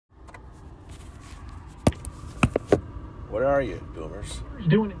Where are you, Boomers? He's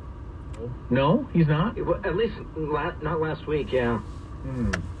doing it. No, he's not. Well, at least not last week, yeah.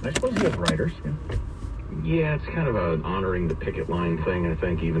 I suppose he has writers. Yeah, it's kind of an honoring the picket line thing, I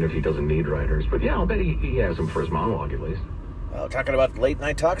think, even if he doesn't need writers. But yeah, I'll bet he has them for his monologue, at least. Well, talking about late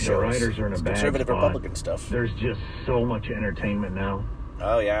night talk shows. The writers are in a bad conservative spot. Republican stuff. There's just so much entertainment now.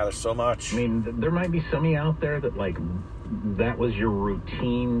 Oh, yeah, there's so much. I mean, there might be some of you out there that, like, that was your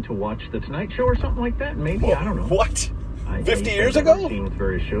routine to watch The Tonight Show or something like that. Maybe, Well, I don't know. What? 50 I years have ago? routine with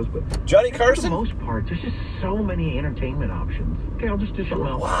various shows, but Johnny Carson? For the most part, there's just so many entertainment options. Okay, I'll just do something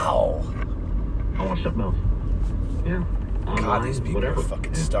else. Wow. I'll watch something else. Yeah. God, these people whatever. are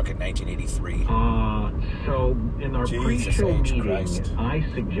fucking stuck in 1983. So in our Jesus pre-show H. meeting, Christ. I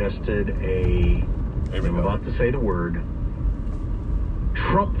suggested I'm about to say the word,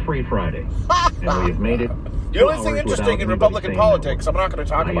 Trump-free Friday. And we've made it. The only thing interesting in Republican politics, I'm not going to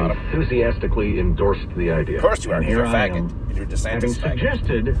talk about it. Enthusiastically endorsed the idea. Of course you are. And You're a here I faggot. am, You're a DeSantis having faggot.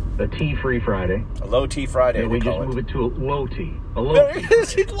 suggested a tea-free Friday. A low T Friday, And we just move it to a low T. A low There T.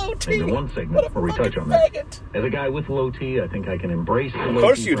 is it low T. Into one segment where we touch on that. Faggot. As a guy with low T, I think I can embrace the low T. Of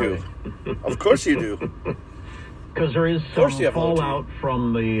course you Friday. do. Of course you do. Because there is some fallout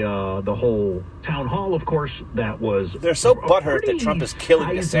from the whole town hall, of course, that was... They're so butthurt that Trump is killing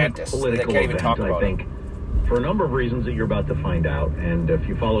DeSantis. They can't even talk about it. For a number of reasons that you're about to find out. And if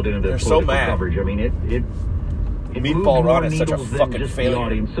you followed into the so political mad. coverage, I mean, it Meatball Ron is such a needles than fucking just the failure.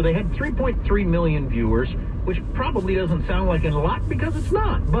 audience. So they had 3.3 million viewers, which probably doesn't sound like a lot because it's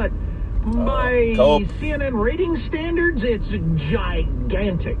not. But by CNN rating standards, it's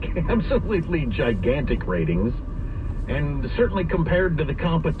gigantic. Absolutely gigantic ratings. And certainly compared to the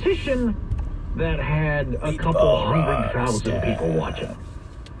competition that had a couple 100,000 people watching.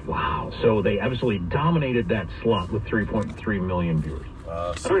 Wow. So they absolutely dominated that slot with 3.3 million viewers.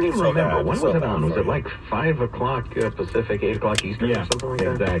 I don't even remember. When was it on? Was it like 5 o'clock Pacific, 8 o'clock Eastern or something like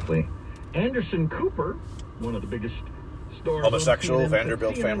that? Exactly. Anderson Cooper, one of the biggest stars. Homosexual, on CNN,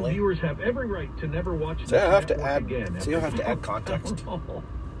 Vanderbilt CNN family. Viewers have every right to never watch So this I have to network add. again. So you'll have to add context.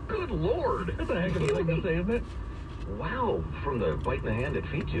 Good Lord. That's a heck of a thing to say, isn't it? Wow, from the bite in the hand it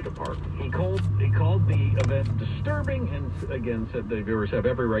feeds you department. He called the event disturbing and again said the viewers have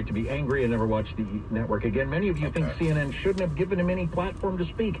every right to be angry and never watch the network again. Many of you think CNN shouldn't have given him any platform to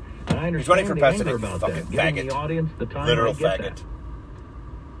speak. And I understand He's running for the president, anger about fucking that. Giving faggot. the audience the time. Literal I get faggot. that.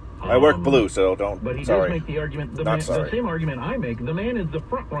 I work blue, so don't. But he sorry. does make the argument. Not The same argument I make. The man is the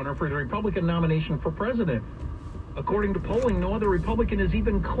front runner for the Republican nomination for president. According to polling, no other Republican is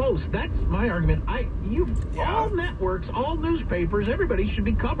even close. That's my argument. All networks, all newspapers, everybody should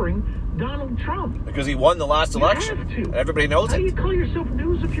be covering Donald Trump. Because he won the last election. Have to. And everybody knows How do it. you call yourself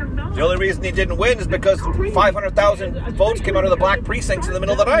news if you're not? The only reason he didn't win is because 500,000 votes came out of the black precincts in the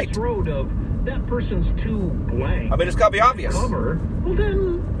middle of the night. Road of that person's too blank. I mean, it's got to be obvious. Cover. Well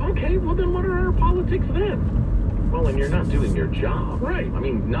then what are our politics then? Well, and you're not doing your job. Right. I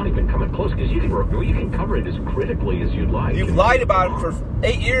mean, not even coming close, because you can cover it as critically as you'd like. You've lied about him for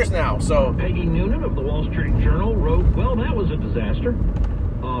 8 years now, so... Peggy Noonan of the Wall Street Journal wrote, well, that was a disaster.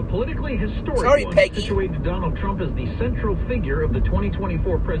 Politically historic Sorry, one. Peggy. Situated Donald Trump as the central figure of the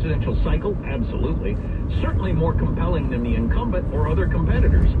 2024 presidential cycle, absolutely. Certainly more compelling than the incumbent or other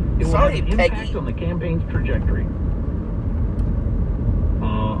competitors. It will have an impact on the campaign's trajectory.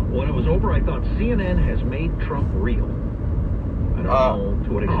 When it was over, I thought CNN has made Trump real. I don't know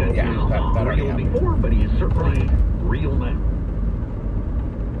to what extent he was real before, but he is certainly real now.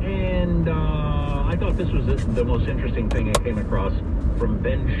 And I thought this was the most interesting thing I came across from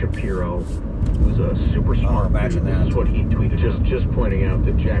Ben Shapiro, who's a super smart dude. This is what he tweeted. Just pointing out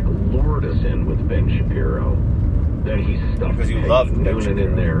that Jack lured us in with Ben Shapiro. That he's stuffed Because you Peggy love Noonan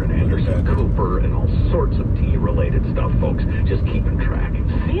in there and Anderson Cooper and all sorts of tea-related stuff, folks. Just keeping track.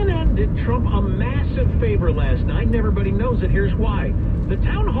 CNN did Trump a massive favor last night, and everybody knows it. Here's why. The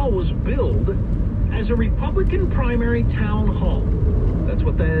town hall was billed as a Republican primary town hall. That's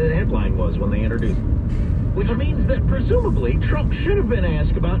what the headline was when they introduced it. Which means that presumably Trump should have been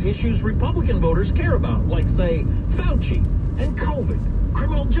asked about issues Republican voters care about, like, say, Fauci and COVID,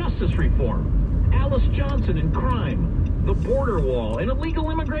 criminal justice reform, Alice Johnson and crime, the border wall, and illegal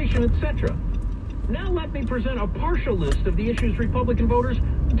immigration, etc. Now let me present a partial list of the issues Republican voters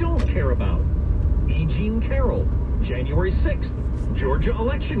don't care about. E. Jean Carroll, January 6th, Georgia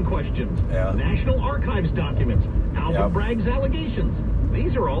election questions, National Archives documents, Alvin Bragg's allegations.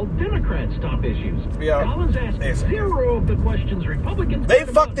 These are all Democrats' top issues. Collins asked 0 of the questions Republicans They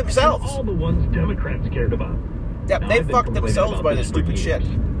fucked themselves. all the ones Democrats cared about. Yeah, they fucked themselves by this stupid shit.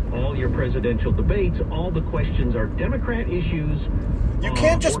 all your presidential debates, all the questions are Democrat issues. You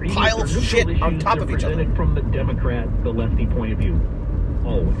can't just or even pile if they're shit neutral on issues, top they're of each other. presented from the Democrat, the lefty point of view.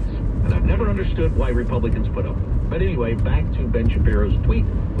 Always. And I've never understood why Republicans put up with it. But anyway, back to Ben Shapiro's tweet,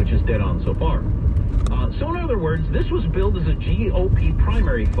 which is dead on so far. So in other words, this was billed as a GOP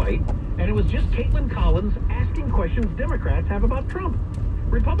primary fight, and it was just Caitlin Collins asking questions Democrats have about Trump.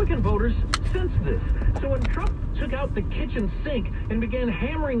 Republican voters sensed this. So when Trump took out the kitchen sink and began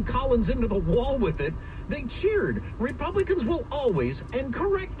hammering Collins into the wall with it, they cheered. Republicans will always, and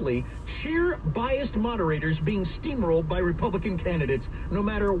correctly, cheer biased moderators being steamrolled by Republican candidates, no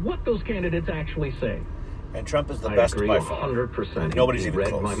matter what those candidates actually say. And Trump is the I best agree by far. 100%. Nobody's He even read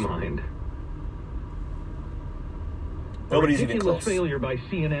close. my mind. Nobody's A even ridiculous close. failure by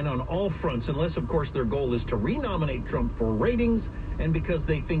CNN on all fronts, unless, of course, their goal is to renominate Trump for ratings and because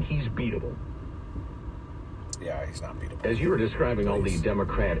they think he's beatable. Yeah, he's not beatable. As you were describing all the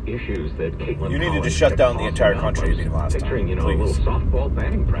Democrat issues that Caitlin You needed to Collins shut kept down the tossing entire out, country I was last time. picturing, a Please. little softball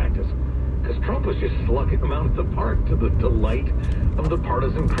batting practice. Because Trump was just slugging them out of the park to the delight of the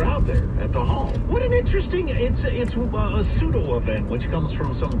partisan crowd there at the hall. What an interesting, it's a pseudo event, which comes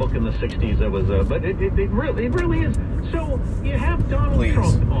from some book in the 60s that was, but it really is. So you have Donald Please.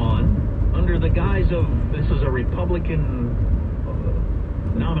 Trump on under the guise of this is a Republican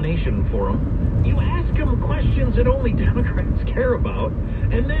nomination for him. You ask him questions that only Democrats care about,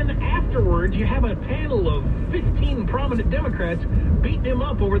 and then afterwards you have a panel of 15 prominent Democrats beating him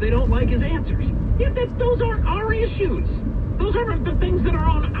up over they don't like his answers. Yet those aren't our issues. Those aren't the things that are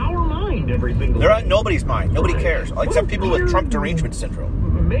on our mind every single They're day. on nobody's mind. Nobody Right. cares. What Except a people with Trump weird, derangement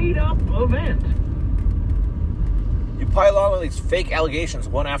syndrome. made-up event. You pile on all these fake allegations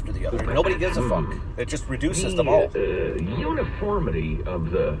one after the other. Nobody gives a fuck. It just reduces them all. Uniformity of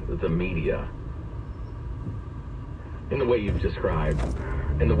the media in the way you've described,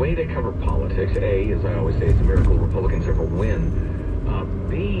 and the way they cover politics. A, as I always say, it's a miracle Republicans ever win.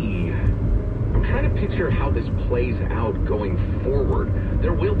 B, I'm trying to picture how this plays out going forward.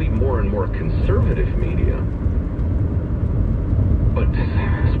 There will be more and more conservative media, but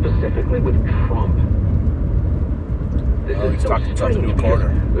specifically with Trump, this Oh, is he's so talked himself into a strange corner.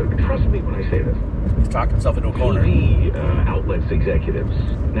 because, trust me when I say this. He's talked himself into a corner. TV outlets, executives,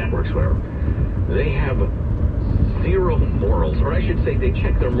 networks, whatever, they have zero morals, or I should say they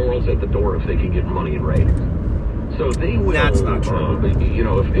check their morals at the door if they can get money and ratings. So they will, That's not true.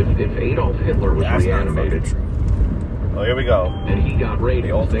 If Adolf Hitler was That's not reanimated fucking true. Oh, here we go. and he got ratings,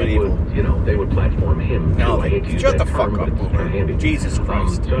 The ultimate they would, evil. they would platform him. No, too. I hate to use shut that the term, fuck but up, it's Boomer. kind of handy. Jesus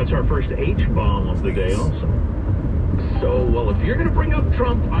Christ. So that's our first H-bomb of the day also. So, well, if you're going to bring up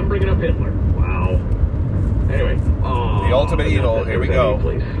Trump, I'm bringing up Hitler. Wow. Anyway. The ultimate evil. Here we go.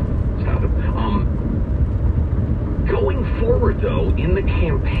 Please, stop it. Going forward, though, in the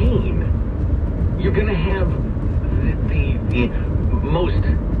campaign, you're going to have the most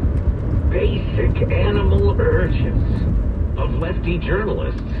basic animal urges of lefty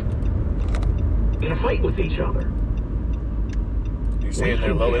journalists in a fight with each other. You saying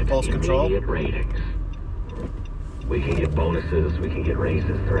they're low impulse control? Immediate ratings. We can get bonuses, we can get raises,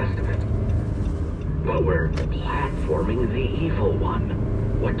 the rest of it. But we're platforming the evil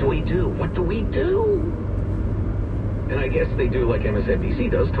one. What do we do? What do we do? And I guess they do like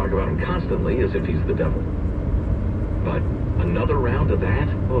MSNBC does, talk about him constantly as if he's the devil. But another round of that?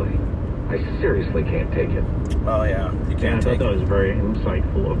 Boy, I seriously can't take it. Oh, yeah. You Yeah, I can't thought take that was very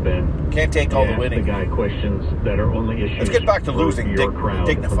insightful of Ben. Can't take all the Ask winning. the guy questions that are only issues. Let's get back to for losing your crowd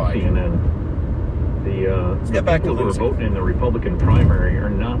dignified. from CNN. The get back to people who are losing. voting in the Republican primary are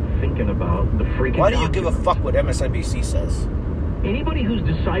not thinking about the freaking. Why do you give a documents. fuck what MSNBC says? Anybody who's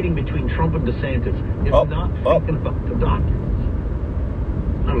deciding between Trump and DeSantis is not thinking about the documents.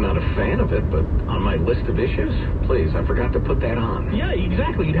 I'm not a fan of it, but on my list of issues, please, I forgot to put that on. Yeah,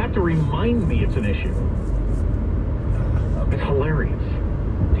 exactly. You'd have to remind me it's an issue. It's hilarious.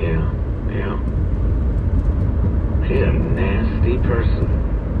 Yeah. He's a nasty person.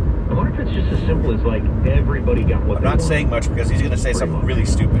 I wonder if it's just as simple as like everybody got what I'm they not wanted. saying much because he's going to say Pretty something much. really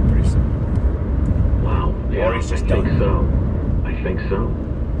stupid pretty soon. Wow. Yeah, Or he's just I think done. so. I think so.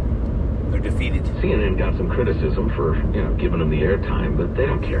 They're defeated. CNN got some criticism for, giving them the airtime, but they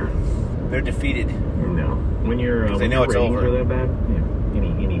don't care. They're defeated. No. When your They know it's ratings over. are that bad,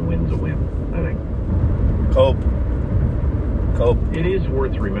 any win's a win, I think. Cope. It is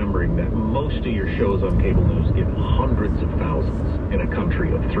worth remembering that most of your shows on cable news get hundreds of thousands in a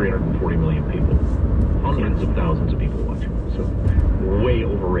country of 340 million people. Hundreds of thousands of people watching. So way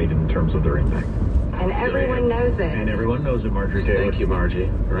overrated in terms of their impact. And everyone knows it. And everyone knows it, Marjorie Taylor. Thank you, Margie.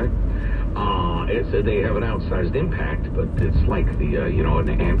 All right. They have an outsized impact, but it's like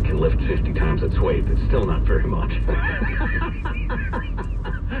an ant can lift 50 times its weight. It's still not very much.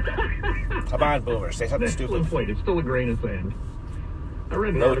 Come on, Boomer, say something stupid. Point. It's still a grain of sand. I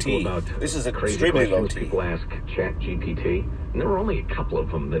read an Low article T. about This is crazy extremely low questions T. people ask ChatGPT, and there were only a couple of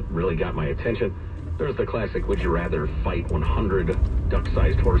them that really got my attention. There's the classic, would you rather fight 100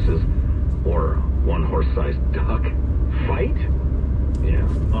 duck-sized horses or one horse-sized duck? Fight? Yeah.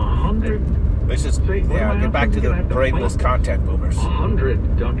 100? Let's just get back to the brainless content, Boomers.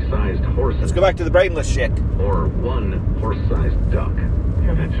 100 duck-sized horses. Let's go back to the brainless shit. Or one horse-sized duck.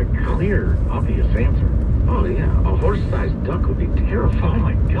 Yeah, that's a clear, obvious answer. Oh, yeah. A horse-sized duck would be terrifying. Oh,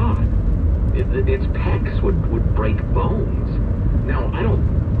 my God. Its pecs would break bones. Now, I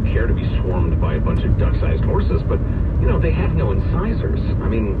don't care to be swarmed by a bunch of duck-sized horses, but, they have no incisors. I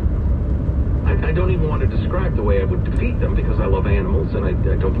mean, I don't even want to describe the way I would defeat them because I love animals and I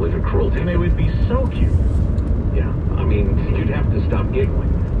don't believe in cruelty. And they would be so cute. Yeah, I mean, you'd have to stop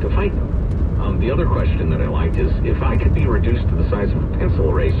giggling to fight them. The other question that I liked is, if I could be reduced to the size of a pencil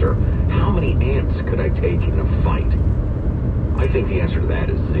eraser, how many ants could I take in a fight? I think the answer to that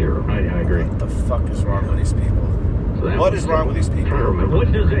is 0. I agree. What the fuck is wrong with these people? So What is wrong with these people? I'm trying to remember.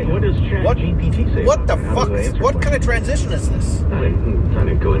 What does ChatGPT say? What the about fuck? that? How does it answer What kind of questions? transition is this? I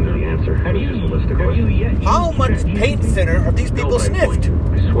didn't go into the answer. Have It was you, just a list of have you questions. yet How used much ChatGPT? paint thinner have these people No, but I'm going sniffed?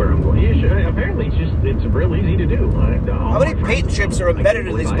 to. I swear I'm going to. You should. Apparently, it's real easy to do. How many paint chips are embedded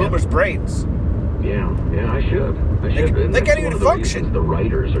in these boomers' brains? Yeah, I should. They And can't that's even one of the function. reasons the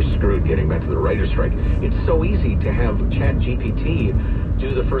writers are screwed, getting back to the writer's strike. It's so easy to have ChatGPT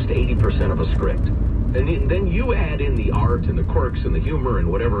do the first 80% of a script. And then you add in the art and the quirks and the humor and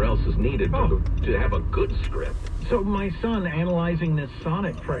whatever else is needed to have a good script. So my son analyzing this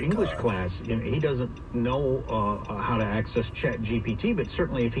sonnet for English class, he doesn't know how to access ChatGPT, but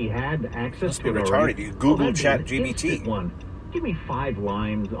certainly if he had access Must to be it retarded. already, You Google that'd be an ChatGPT. instant one. Give me 5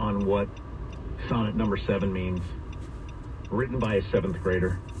 lines on what sonnet number 7 means, written by a 7th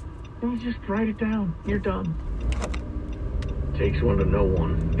grader. And you just write it down. You're done. Takes one to know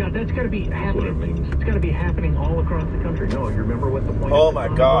one. God, that's got to be That's what it happening. means. It's got to be happening all across the country. No, you remember what the point? Oh of the my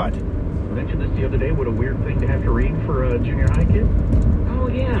sonnet God. was? I mentioned this the other day. What a weird thing to have to read for a junior high kid. Oh,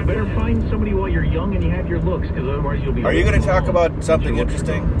 yeah. You better find somebody while you're young and you have your looks, because otherwise you'll be... Are you going to talk about something Your looks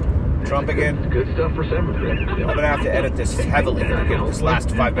are interesting? gone. Trump again? Good stuff for 7th grade. I'm going to have to edit this heavily to get this last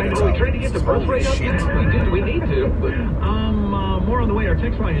 5 minutes I know, out. we tried to get the birth Holy rate up shit. now. We need to, but... More on the way. Our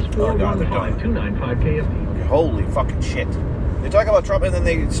text line is Oh, God, they're done. 415-295-KFD. Holy fucking shit. They talk about Trump and then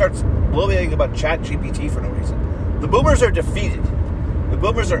they start bloviating about ChatGPT for no reason. The boomers are defeated. The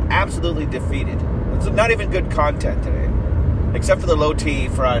boomers are absolutely defeated. It's not even good content today. Except for the low T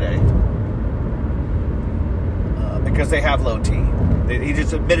Friday. Because they have low T. He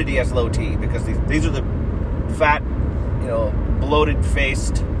just admitted he has low T because these are the fat,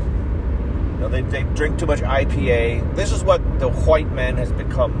 bloated-faced. They drink too much IPA. This is what the white man has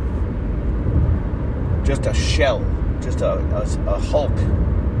become. Just a shell. Just a hulk.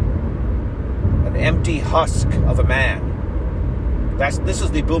 An empty husk of a man. This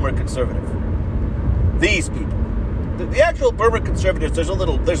is the boomer conservative. These people. The actual boomer conservatives, there's a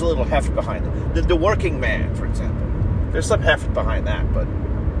little heft behind them. The working man, for example. There's some heft behind that, but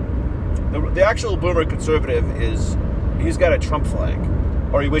the actual boomer conservative he's got a Trump flag.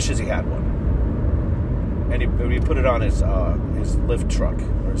 Or he wishes he had one. And he put it on his lift truck,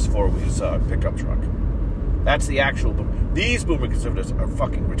 or his pickup truck. That's the actual boomer. These boomer conservatives are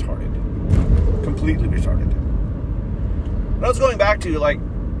fucking retarded. Completely retarded. And I was going back to,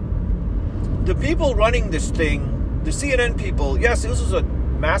 the people running this thing, the CNN people, yes, this was a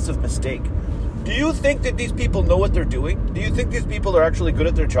massive mistake. Do you think that these people know what they're doing? Do you think these people are actually good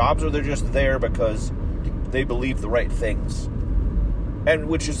at their jobs, or they're just there because they believe the right things? And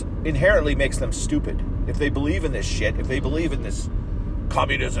which is inherently makes them stupid. If they believe in this shit, if they believe in this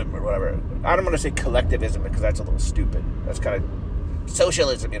communism or whatever. I don't want to say collectivism because that's a little stupid. That's kind of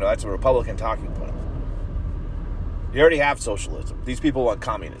socialism, that's a Republican talking point. You already have socialism. These people want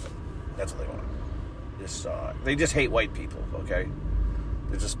communism. That's what they want. They just hate white people, okay?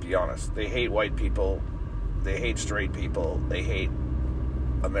 Let's just be honest. They hate white people. They hate straight people. They hate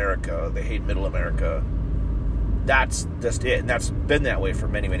America. They hate middle America. That's just it. And that's been that way for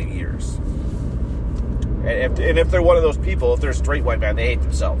many, many years. And if they're one of those people, if they're a straight white man, they hate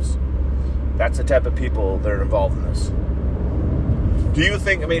themselves. That's the type of people that are involved in this. Do you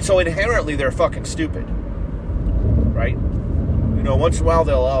think, so inherently they're fucking stupid. Right? Once in a while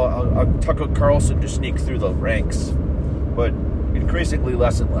they'll allow Tucker Carlson to sneak through the ranks. But increasingly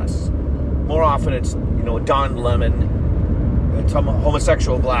less and less. More often it's, Don Lemon, some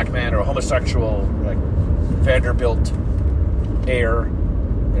homosexual black man or a homosexual like Vanderbilt heir.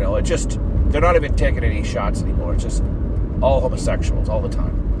 You know, it just, they're not even taking any shots anymore. It's just all homosexuals all the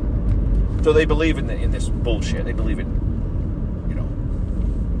time. So they believe in this bullshit. They believe in, you know,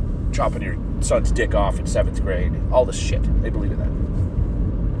 chopping your son's dick off in 7th grade. All this shit. They believe in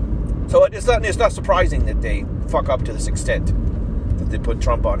that. So it's not surprising that they fuck up to this extent, that they put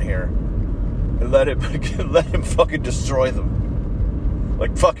Trump on here and let him fucking destroy them.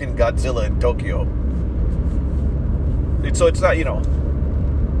 Like fucking Godzilla in Tokyo. So it's not, you know.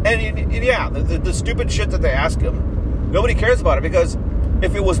 And yeah, the stupid shit that they ask him, nobody cares about it, because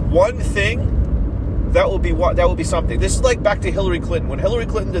if it was one thing, that would be something. This is like back to Hillary Clinton. When Hillary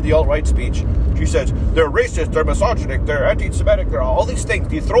Clinton did the alt-right speech, she says, they're racist, they're misogynic, they're anti-Semitic, they're all these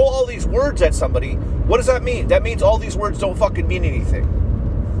things. You throw all these words at somebody, what does that mean? That means all these words don't fucking mean anything.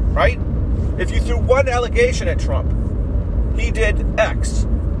 Right? If you threw one allegation at Trump, he did X.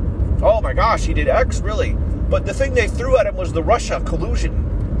 Oh my gosh, he did X? Really? But the thing they threw at him was the Russia collusion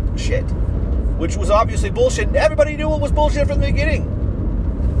shit, which was obviously bullshit, and everybody knew it was bullshit from the beginning.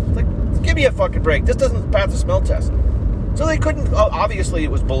 Like, give me a fucking break. This doesn't pass the smell test. So they couldn't, obviously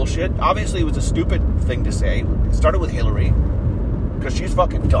it was bullshit. Obviously it was a stupid thing to say. It started with Hillary, because she's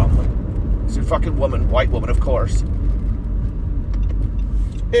fucking dumb. She's a fucking woman, white woman, of course.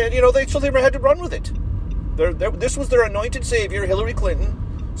 And, you know, they had to run with it. This was their anointed savior, Hillary Clinton.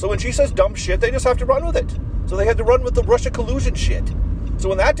 So when she says dumb shit, they just have to run with it. So they had to run with the Russia collusion shit. So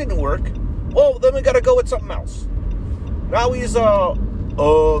when that didn't work, well, then we got to go with something else. Now he's,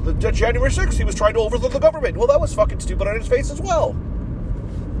 the January 6th, he was trying to overthrow the government. Well, that was fucking stupid on his face as well.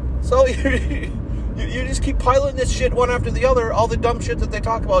 So you just keep piling this shit one after the other, all the dumb shit that they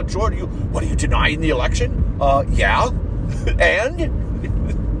talk about. George, what are you denying the election? Yeah. And?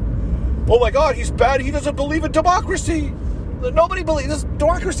 Oh my God, he's bad. He doesn't believe in democracy. Nobody believes this.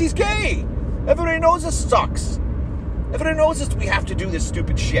 Democracy's gay. Everybody knows this sucks. Everybody knows this. We have to do this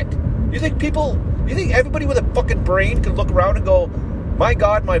stupid shit. You think everybody with a fucking brain can look around and go, my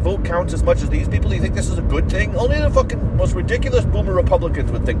God, my vote counts as much as these people? Do you think this is a good thing? Only the fucking most ridiculous boomer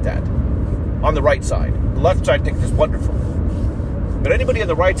Republicans would think that. On the right side. The left side thinks it's wonderful. But anybody on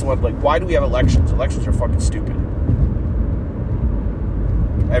the right's like, why do we have elections? Elections are fucking stupid.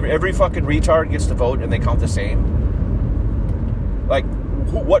 Every fucking retard gets to vote and they count the same. Like,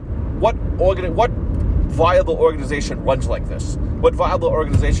 what viable organization runs like this? What viable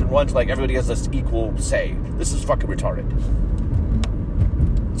organization runs like everybody has this equal say? This is fucking retarded.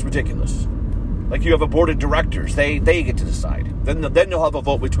 It's ridiculous. Like, you have a board of directors. They get to decide. Then they'll have a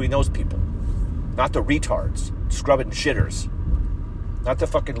vote between those people. Not the retards, scrubbing shitters. Not the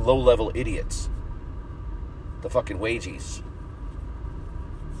fucking low-level idiots. The fucking wagies.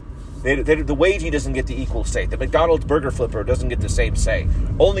 The wagey doesn't get the equal say. The McDonald's burger flipper doesn't get the same say.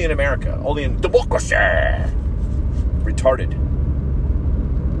 Only in America. Only in democracy. Retarded.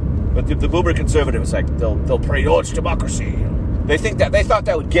 But the boomer conservatives, like, they'll pray, oh, it's democracy. They thought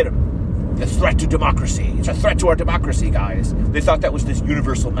that would get them. The threat to democracy. It's a threat to our democracy, guys. They thought that was this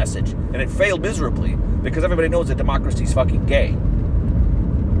universal message. And it failed miserably because everybody knows that democracy's fucking gay.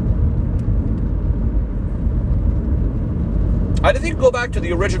 I think go back to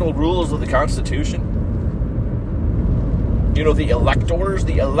the original rules of the Constitution. You know, the electors, I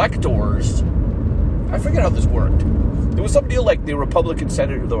forget how this worked. There was some deal like the Republican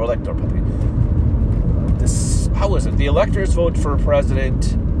senator, how was it? The electors vote for a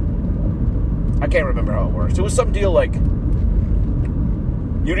president. I can't remember how it works. It was some deal like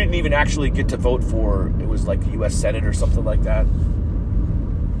you didn't even actually get to vote for, it was like the U.S. Senate or something like that.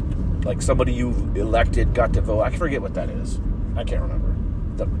 Like somebody you elected got to vote. I forget what that is. I can't remember.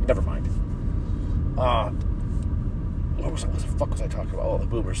 Never mind. What the fuck was I talking about? Oh, the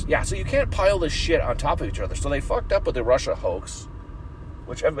boomers. Yeah, so you can't pile this shit on top of each other. So they fucked up with the Russia hoax,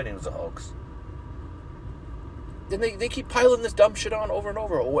 which everybody knows is a hoax. Then they keep piling this dumb shit on over and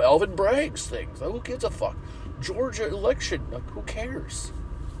over. Oh, Alvin Bragg's things. Like, who gives a fuck? Georgia election. Like, who cares?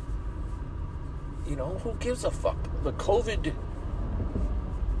 You know, who gives a fuck? The COVID...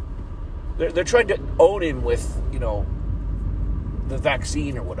 They're trying to own him with, you know, the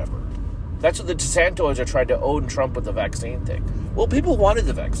vaccine or whatever. That's what the DeSantos are trying to own Trump with the vaccine thing. Well, people wanted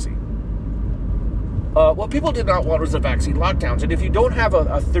the vaccine. What people did not want was the vaccine lockdowns. And if you don't have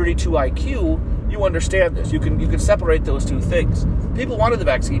a 32 IQ, you understand this. You can separate those two things. People wanted the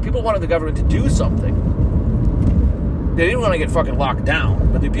vaccine. People wanted the government to do something. They didn't want to get fucking locked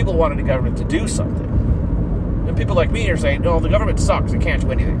down, but the people wanted the government to do something. And people like me are saying, no, the government sucks. It can't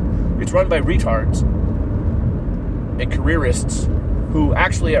do anything. It's run by retards and careerists who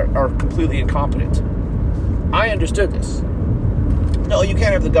actually are completely incompetent. I understood this. no, you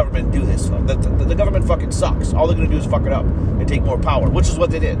can't have the government do this. The government fucking sucks. All they're going to do is fuck it up and take more power, which is what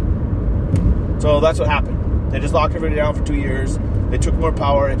they did. So that's what happened. They just locked everybody down for 2 years. They took more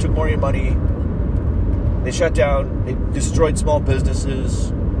power. They took more of your money. They shut down. They destroyed small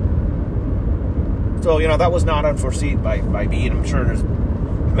businesses. So, that was not unforeseen by me, and I'm sure there's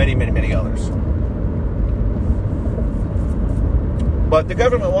many, many, many others. But the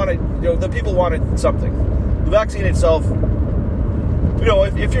government wanted, the people wanted something. The vaccine itself,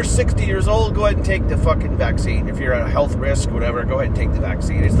 if you're 60 years old, go ahead and take the fucking vaccine. If you're at a health risk or whatever, go ahead and take the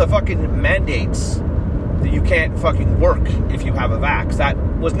vaccine. It's the fucking mandates that you can't fucking work if you have a vax. That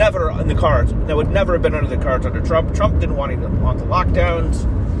was never in the cards. That would never have been under the cards under Trump. Trump didn't want the lockdowns.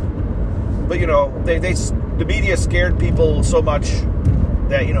 But, the media scared people so much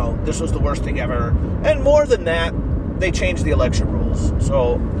that, this was the worst thing ever. And more than that, they changed the election rules.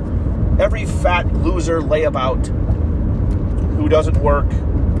 So every fat loser layabout who doesn't work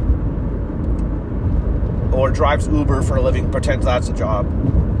or drives Uber for a living, pretends that's a job,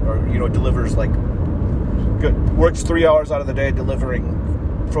 or, delivers works 3 hours out of the day delivering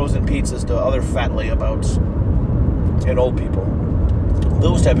frozen pizzas to other fat layabouts and old people.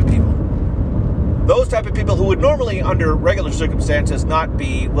 Those type of people who would normally, under regular circumstances, not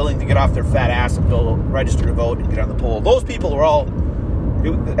be willing to get off their fat ass and go register to vote and get on the poll. Those people were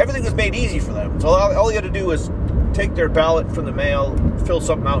everything was made easy for them. So all you had to do was take their ballot from the mail, fill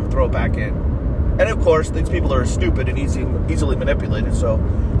something out, and throw it back in. And of course, these people are stupid and easily manipulated. So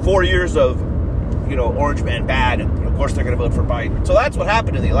 4 years of, orange man bad, and of course they're going to vote for Biden. So that's what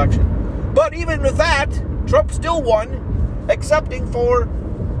happened in the election. But even with that, Trump still won, excepting for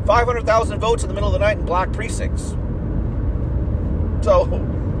 500,000 votes in the middle of the night in black precincts. So,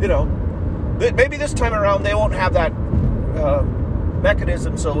 maybe this time around they won't have that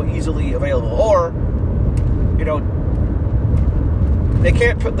mechanism so easily available. Or, they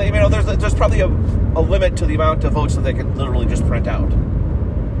can't put, there's probably a limit to the amount of votes that they can literally just print out.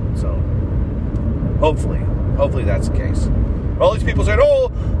 So, hopefully that's the case. All these people saying,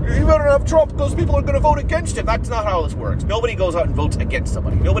 you better have Trump, those people are going to vote against him. That's not how this works. Nobody goes out and votes against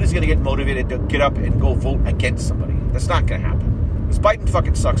somebody. Nobody's going to get motivated to get up and go vote against somebody. That's not going to happen. Because Biden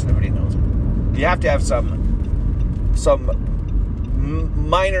fucking sucks and everybody knows it. You have to have some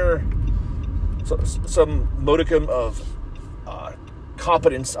modicum of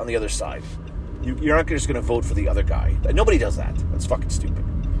competence on the other side. You're not just going to vote for the other guy. Nobody does that. That's fucking stupid.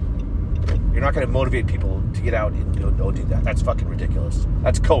 You're not going to motivate people to get out and go do that. That's fucking ridiculous.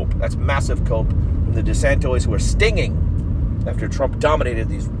 That's cope. That's massive cope from the DeSantos who are stinging after Trump dominated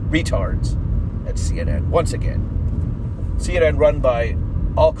these retards at CNN. Once again. CNN run by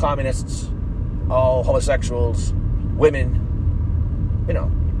all communists, all homosexuals, women,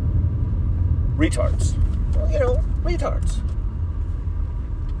 retards. Retards.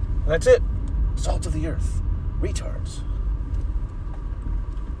 And that's it. Salt of the earth. Retards.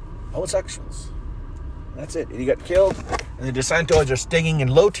 Homosexuals. That's it. And he got killed. And the DeSantos are stinging.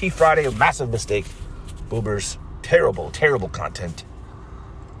 And Low T Friday, a massive mistake. Boomers, terrible, terrible content.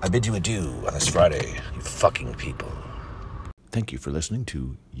 I bid you adieu on this Friday, you fucking people. Thank you for listening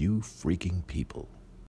to You Freaking People.